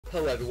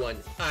Hello everyone,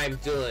 I'm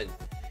Dylan,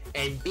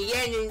 and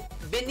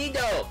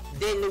bienvenido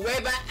de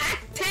nuevo a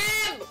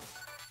Tebb!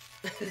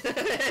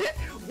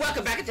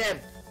 Welcome back to Tebb!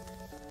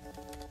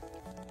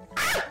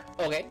 Ah!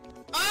 Okay.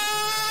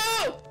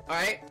 Oh!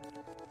 Alright.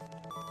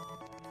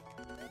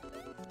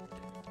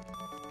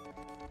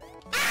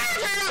 Ah!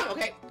 Turn it off!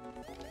 Okay.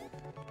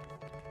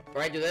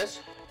 Alright, do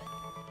this.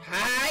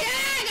 Hi! Yeah,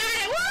 I got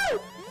it!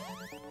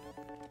 Woo!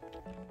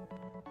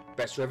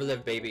 Best you ever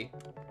lived, baby.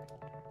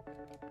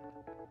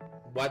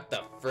 What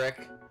the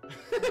frick?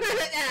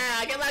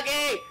 Ah, get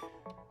lucky!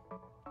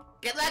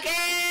 Get lucky!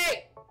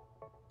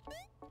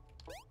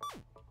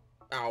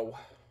 Ow.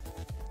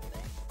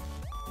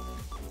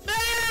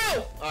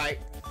 No! Alright,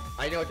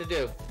 I know what to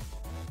do.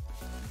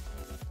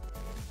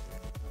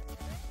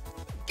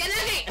 Get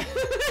lucky!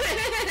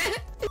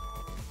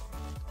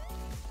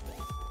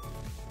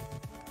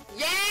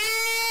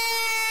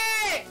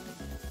 Yay!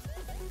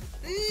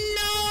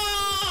 No!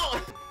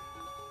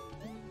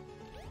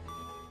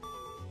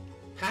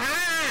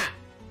 Haha!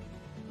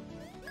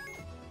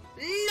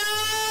 No!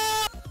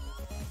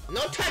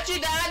 No touching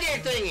the other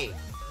thingy!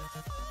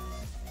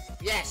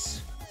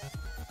 Yes!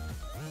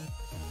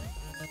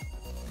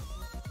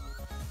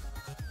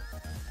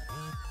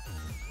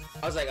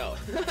 I was like, oh.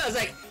 I was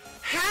like,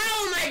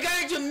 how am I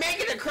going to make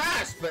it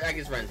across? But I can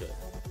just run to it.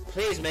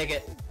 Please make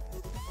it.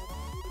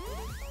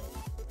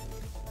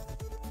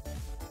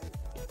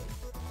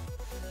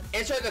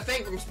 It's like the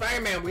thing from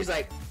Spider-Man where he's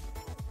like,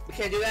 we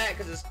can't do that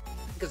because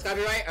it's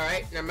copyright.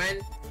 Alright, never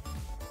mind.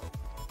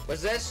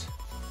 What's this?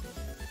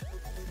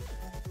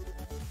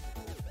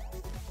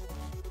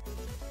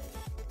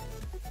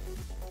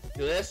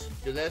 Do this,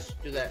 do this,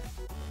 do that.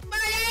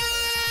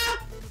 Fire!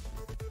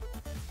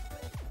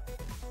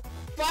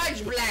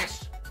 Fudge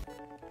blast!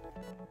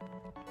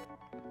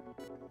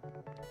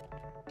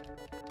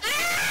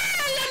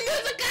 Ah! La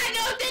musica!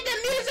 No, did the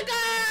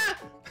musica!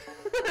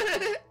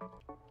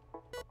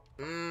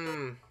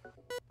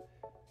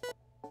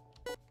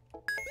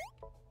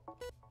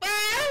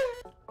 Ah!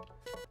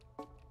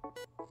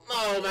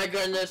 Oh my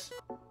goodness!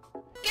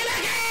 Get out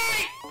of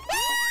here!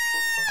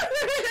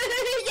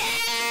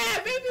 Yeah,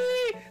 baby!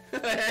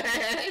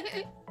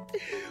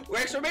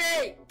 Works for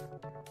me!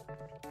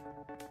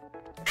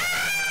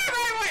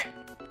 Ah!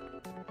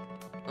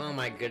 Oh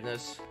my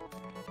goodness.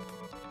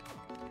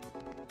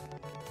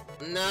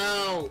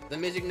 No! The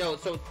music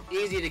note's so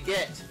easy to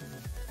get.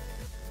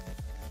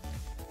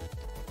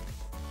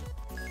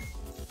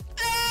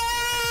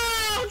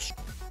 Ouch!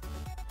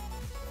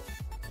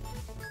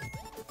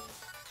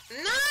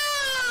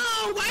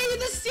 No! Why did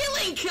the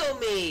ceiling kill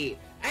me?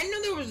 I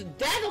knew there was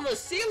death on the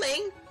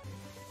ceiling!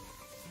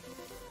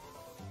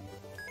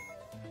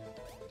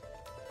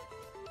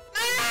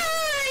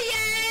 Ah,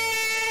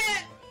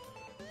 yeah!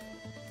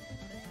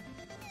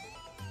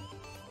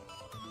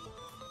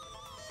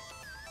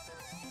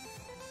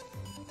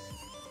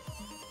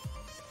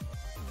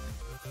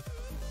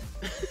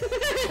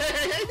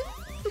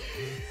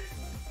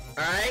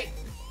 Alright.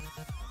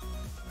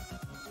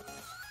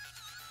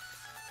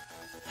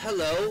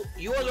 Hello,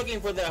 you are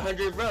looking for the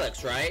 100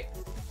 relics, right?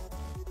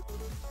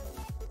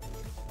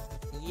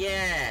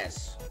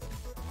 Yes.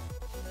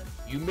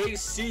 You may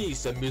see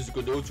some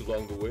musical notes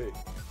along the way.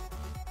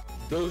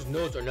 Those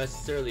notes are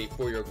necessarily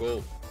for your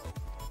goal.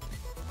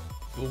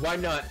 But why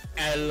not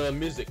add a little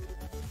music?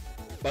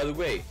 By the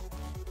way,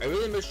 I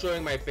really miss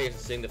showing my face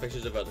and seeing the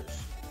pictures of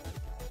others.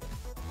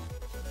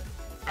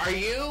 Are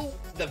you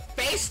the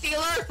face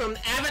stealer from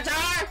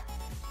Avatar?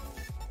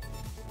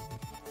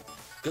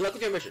 Good luck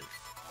with your mission.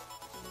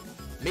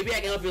 Maybe I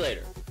can help you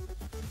later.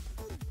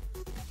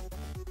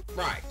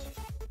 Right.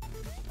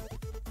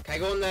 Can I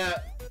go in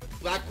the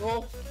black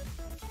hole?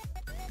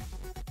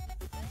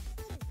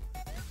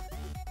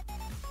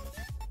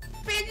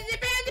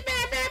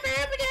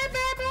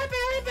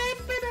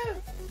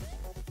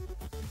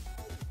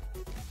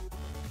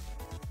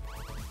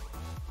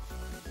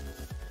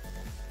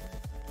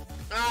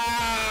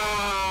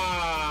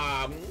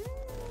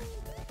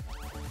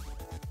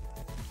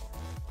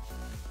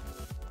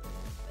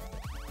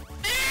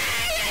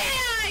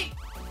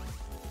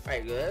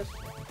 Alright, good.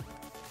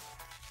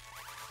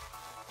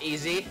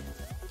 Easy.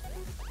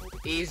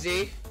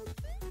 Easy.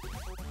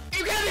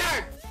 You got me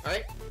hard!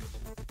 Alright.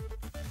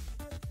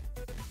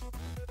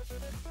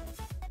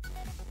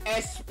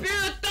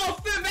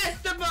 Espíritu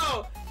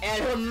festival!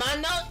 El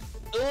humano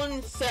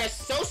un ser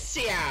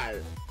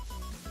social.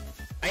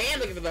 I am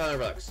looking for the 100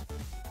 bucks.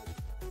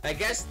 I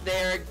guess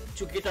they're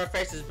to get our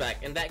faces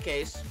back. In that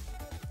case,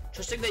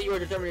 trusting that you are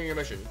determined in your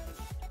mission,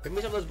 bring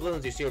me some of those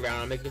balloons you see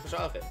around and make a new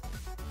outfit.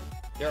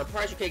 There are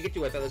parts you can't get to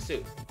without the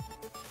suit.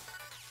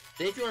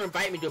 Then if you want to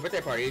invite me to a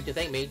birthday party to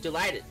thank me,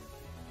 delighted.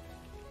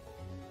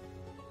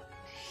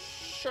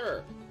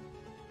 Sure.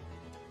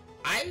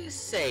 I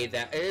say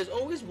that it is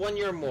always 1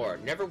 year more,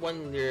 never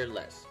 1 year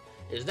less.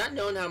 It is not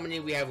known how many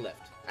we have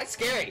left. That's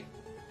scary.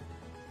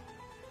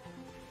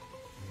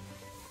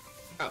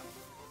 Oh.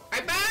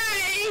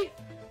 Bye!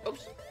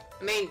 Oops.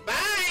 I mean,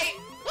 bye!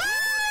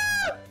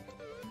 Woo!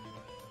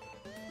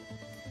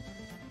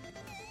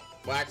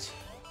 What?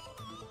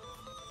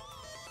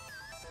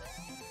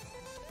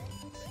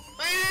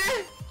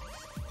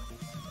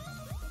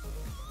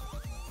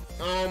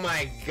 Oh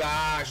my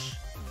gosh.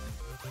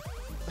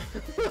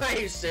 Are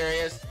you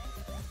serious?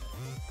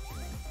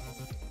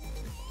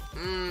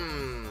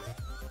 Mmm.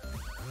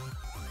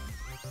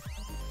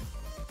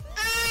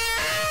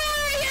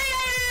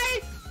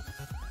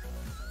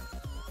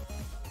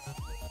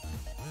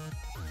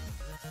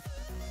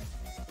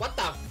 What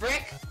the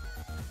frick?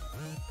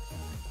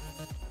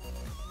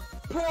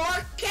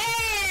 Poor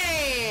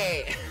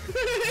K!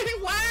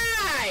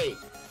 Why?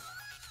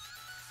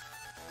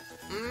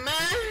 No!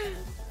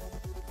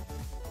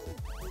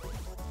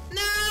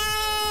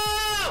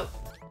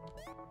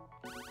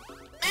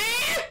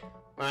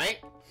 Right?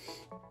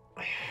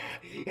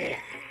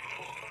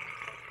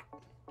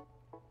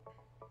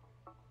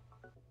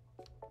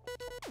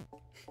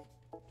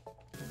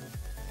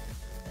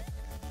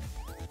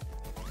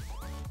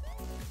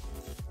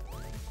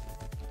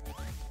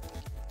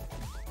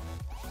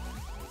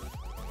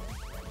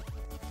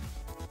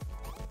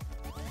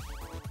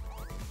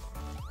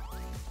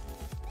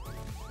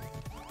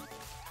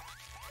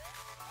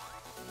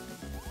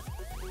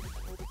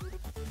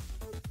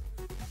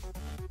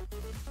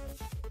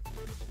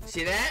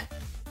 See that?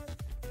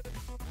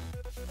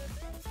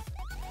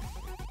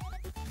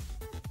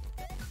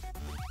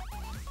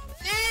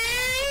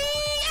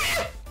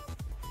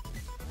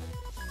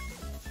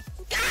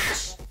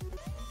 Gosh!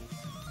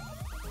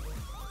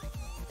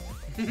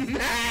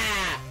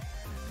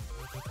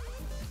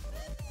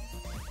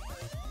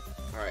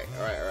 Alright,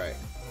 alright, alright.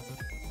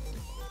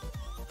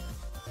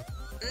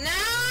 No!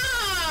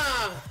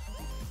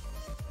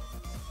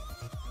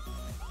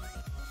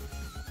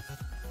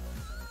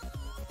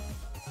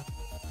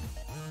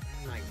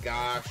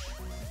 Gosh.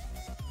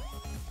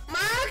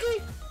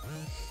 Marky!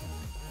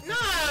 No!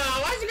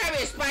 Why's it gotta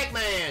be a Spike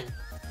Man?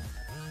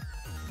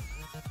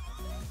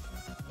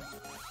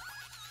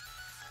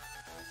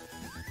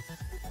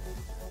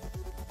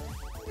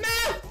 No!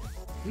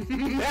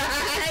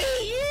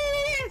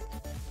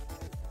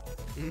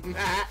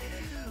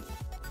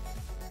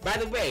 By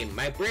the way,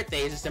 my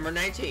birthday is December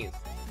 19th.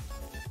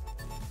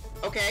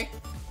 Okay.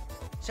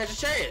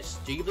 Sagittarius,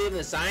 do you believe in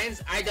the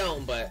signs? I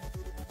don't, but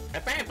I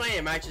find it funny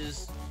it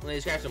matches when they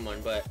describe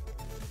someone, but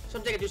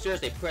some take it too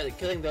seriously, probably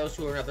killing those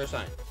who are not their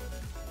sign.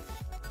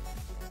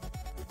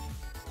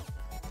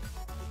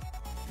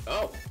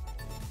 Oh.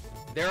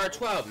 There are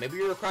 12. Maybe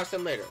you'll cross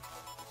them later.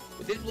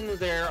 With these balloons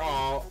there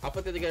all, I'll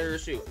put them together in a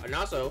suit. And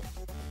also,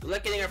 we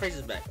like getting our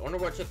faces back. I wonder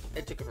what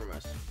it took it from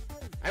us.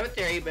 I have a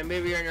theory, but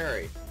maybe you're in a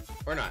hurry.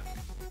 Or not.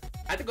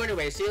 I have to go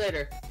anyway. See you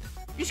later.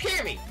 You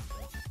scare me!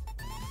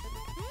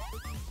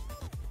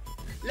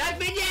 Las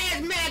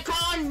videos me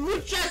con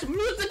muchas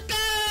música!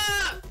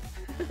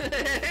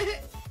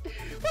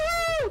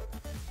 Woo!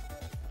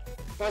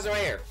 Pause it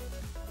right here.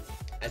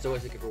 As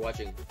always, thank you for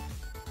watching.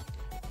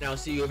 And I'll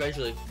see you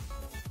eventually.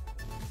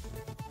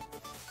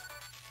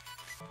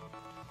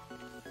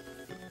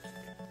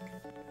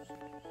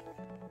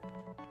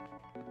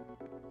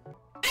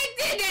 I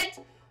did it!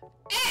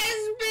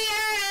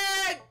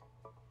 Esbian!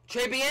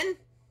 Trebian?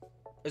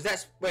 Is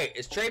that... Wait,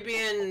 is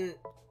Trebian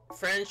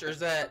French or is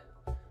that...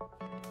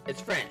 It's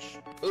French.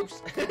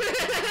 Oops.